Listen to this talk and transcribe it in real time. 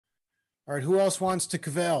All right, who else wants to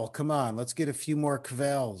cavell? Come on, let's get a few more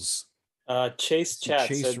cavels. Chase See, Chat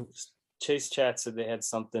Chase. said Chase Chat said they had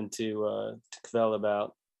something to cavell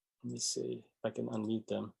about. Let me see if I can unmute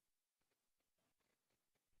them.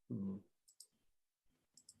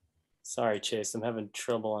 Sorry, Chase, I'm having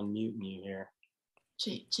trouble unmuting you here.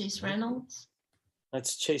 Chase Reynolds?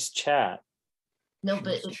 That's Chase Chat. No,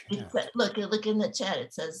 but look in the chat.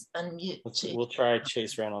 It says unmute. We'll try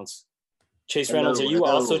Chase Reynolds. Chase Reynolds, are you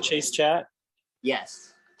also Chase Chat?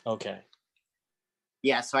 Yes. Okay.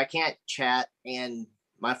 Yeah, so I can't chat, and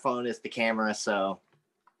my phone is the camera, so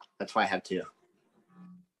that's why I have two.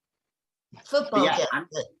 Football. Yeah,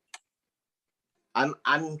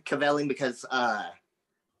 I'm cavelling because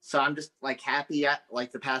so I'm just like happy at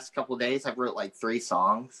like the past couple of days I've wrote like 3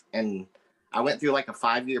 songs, and I went through like a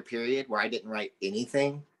 5-year period where I didn't write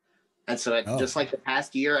anything. And so just like the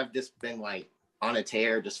past year, I've just been like on a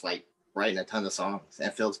tear, just like writing a ton of songs. And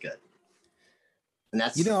it feels good. And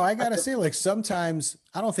that's, I gotta say, like sometimes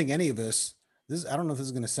I don't think any of us, I don't know if this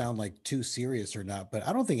is going to sound like too serious or not, but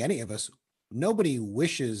I don't think any of us, nobody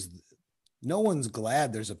wishes, no one's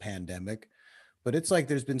glad there's a pandemic, but it's like,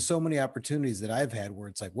 there's been so many opportunities that I've had where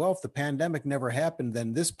it's like, well, if the pandemic never happened,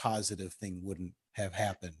 then this positive thing wouldn't have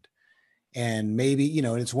happened. And maybe,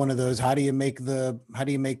 and it's one of those, how do you make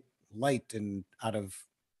light and out of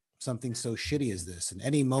something so shitty as this? And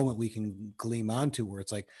any moment we can gleam onto where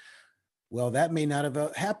it's like, well, that may not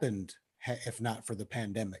have happened if not for the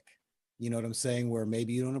pandemic. You know what I'm saying? Where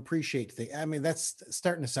maybe you don't appreciate things. I mean, that's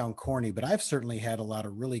starting to sound corny, but I've certainly had a lot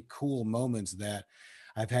of really cool moments that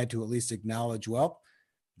I've had to at least acknowledge, well,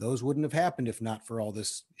 those wouldn't have happened if not for all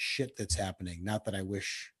this shit that's happening. Not that I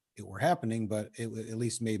wish it were happening, but it at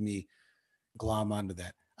least made me glom onto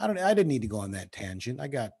that. I didn't need to go on that tangent. I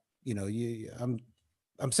got,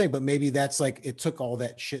 I'm saying, but maybe that's like, it took all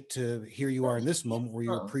that shit to here you are in this moment where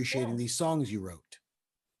you're appreciating these songs you wrote.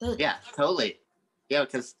 Yeah, totally. Yeah,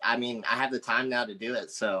 because I mean, I have the time now to do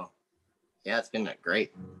it. So yeah, it's been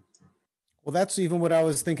great. Well, that's even what I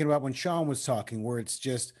was thinking about when Sean was talking, where it's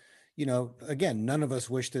just, again, none of us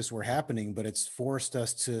wish this were happening, but it's forced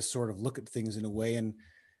us to sort of look at things in a way. And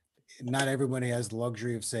not everybody has the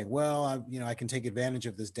luxury of saying, well, I can take advantage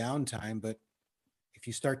of this downtime, but if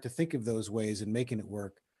you start to think of those ways and making it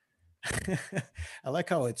work, I like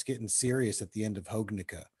how it's getting serious at the end of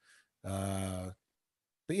Hognica.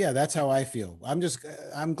 But yeah, that's how I feel.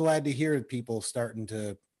 I'm glad to hear people starting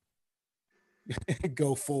to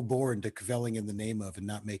go full bore into cavelling in the name of and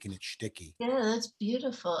not making it shticky. Yeah, that's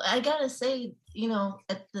beautiful. I gotta say,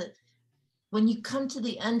 when you come to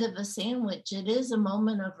the end of a sandwich, it is a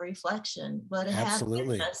moment of reflection. What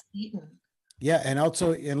Absolutely. have best eaten. Yeah, and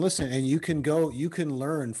listen, and you can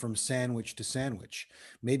learn from sandwich to sandwich.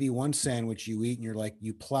 Maybe one sandwich you eat and you're like,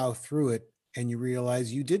 you plow through it and you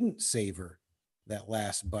realize you didn't savor that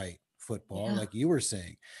last bite, football, like you were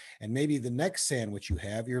saying. And maybe the next sandwich you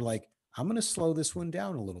have, you're like, I'm going to slow this one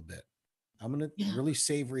down a little bit. I'm going to really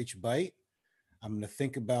savor each bite. I'm going to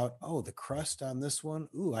think about, the crust on this one.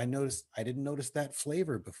 Ooh, I didn't notice that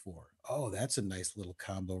flavor before. Oh, that's a nice little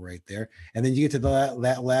combo right there. And then you get to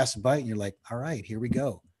that last bite and you're like, all right, here we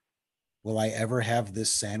go. Will I ever have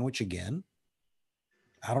this sandwich again?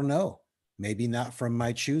 I don't know. Maybe not from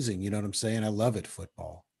my choosing. You know what I'm saying? I love it,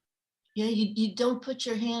 football. Yeah, you don't put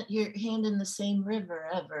your hand in the same river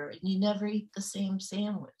ever. You never eat the same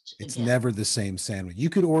sandwich. It's never the same sandwich. You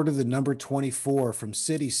could order the number 24 from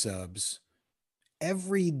City Subs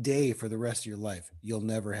every day for the rest of your life. You'll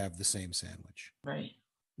never have the same sandwich. Right.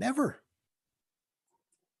 Never.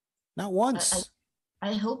 Not once.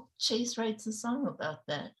 I hope Chase writes a song about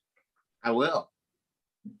that. I will.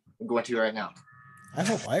 I'm going to right now. I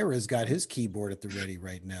hope Ira's got his keyboard at the ready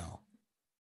right now.